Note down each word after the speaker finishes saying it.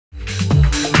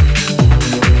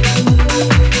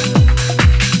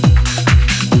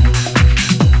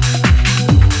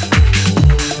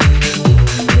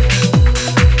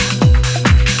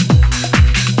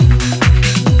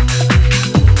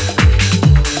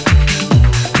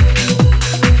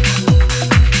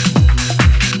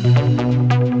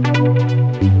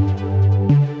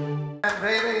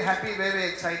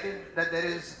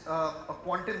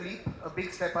quantum leap, a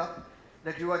big step up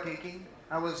that you are taking.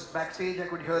 I was backstage, I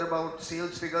could hear about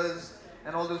sales figures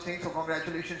and all those things, so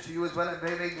congratulations to you as well. I'm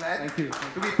very, very glad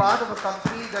to be part of a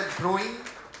company that's growing,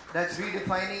 that's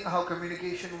redefining how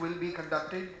communication will be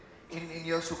conducted in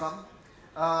years to come,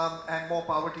 and more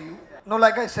power to you. No,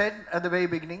 like I said at the very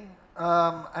beginning,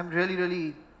 I'm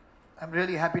really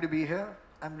happy to be here.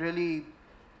 I'm really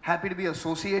happy to be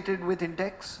associated with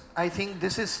Intex. I think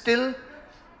this is still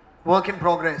work in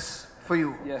progress for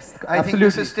you. Yes, I think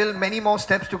this is still many more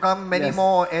steps to come, many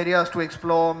more areas to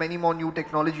explore, many more new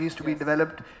technologies to be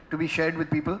developed, to be shared with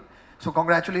people. So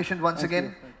congratulations once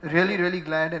again. Really, really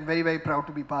glad and very, very proud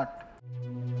to be part.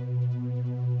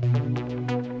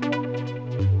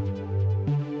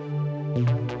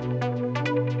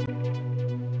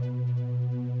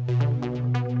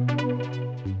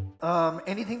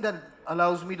 Anything that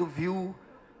allows me to view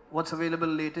what's available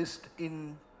latest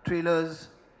in trailers,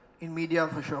 in media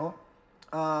for sure.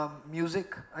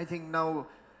 Music, I think now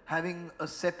having a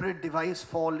separate device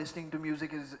for listening to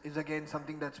music is again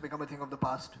something that's become a thing of the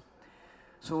past.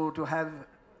 So to have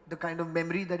the kind of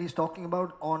memory that he's talking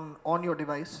about on your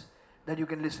device, that you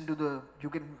can listen to you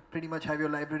can pretty much have your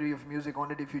library of music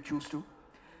on it if you choose to.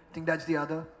 I think that's the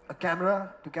other. A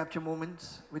camera to capture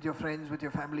moments with your friends, with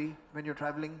your family when you're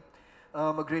traveling.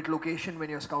 A great location when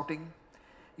you're scouting.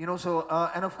 You know, so,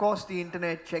 and of course the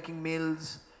internet, checking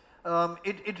mails.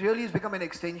 It really has become an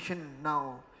extension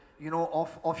now, you know,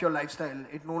 of your lifestyle.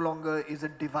 It no longer is a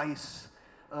device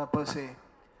per se.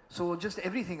 So just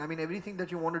everything, I mean, everything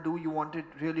that you want to do, you want it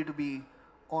really to be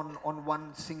on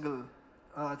one single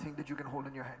thing that you can hold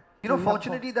in your hand. You know,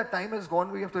 fortunately that time has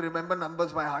gone, we have to remember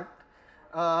numbers by heart.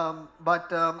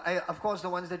 Of course, the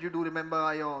ones that you do remember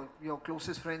are your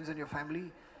closest friends and your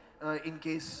family, in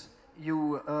case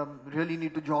you really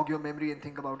need to jog your memory and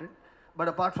think about it. But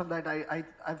apart from that,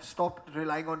 I've stopped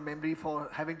relying on memory for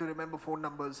having to remember phone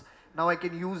numbers. Now I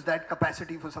can use that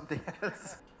capacity for something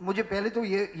else. मुझे पहले तो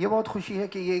ये बहुत खुशी है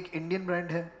कि ये एक Indian brand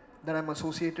है that I'm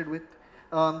associated with,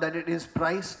 that it is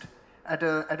priced at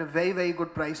a very, very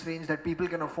good price range that people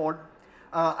can afford.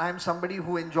 I'm somebody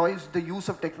who enjoys the use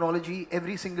of technology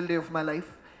every single day of my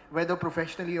life, whether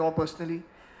professionally or personally.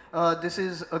 This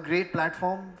is a great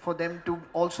platform for them to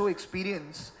also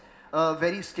experience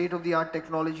very state-of-the-art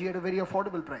technology at a very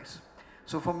affordable price.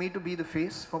 So for me to be the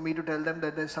face, for me to tell them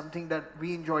that there's something that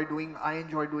we enjoy doing, I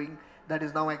enjoy doing, that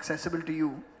is now accessible to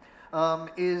you,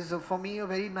 is for me a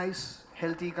very nice,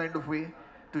 healthy kind of way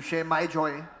to share my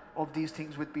joy of these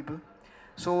things with people.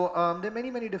 So there are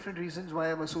many, many different reasons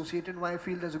why I'm associated, why I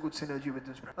feel there's a good synergy with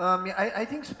this brand. I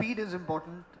think speed is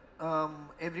important.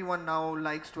 Everyone now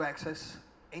likes to access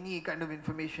any kind of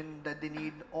information that they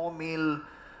need or mail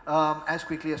as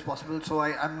quickly as possible. So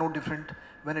I'm no different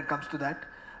when it comes to that.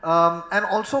 And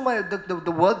also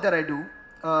the work that I do,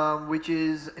 which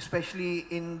is especially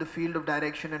in the field of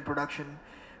direction and production,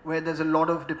 where there's a lot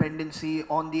of dependency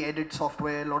on the edit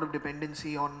software, a lot of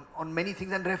dependency on many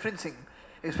things, and referencing,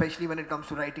 especially when it comes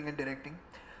to writing and directing.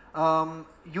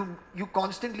 You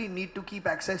constantly need to keep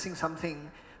accessing something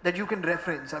that you can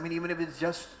reference. I mean, even if it's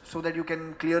just so that you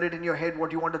can clear it in your head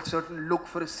what you want a certain look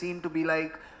for a scene to be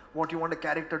like, what you want a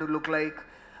character to look like.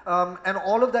 And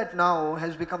all of that now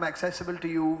has become accessible to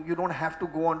you. You don't have to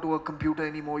go onto a computer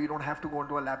anymore. You don't have to go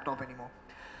onto a laptop anymore.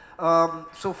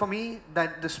 So for me,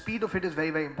 the speed of it is very,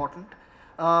 very important.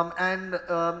 And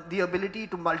the ability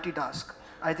to multitask,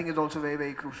 I think, is also very,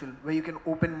 very crucial. Where you can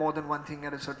open more than one thing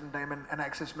at a certain time and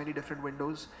access many different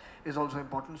windows is also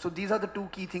important. So these are the two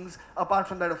key things. Apart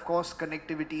from that, of course,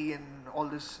 connectivity and all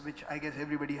this, which I guess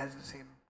everybody has the same.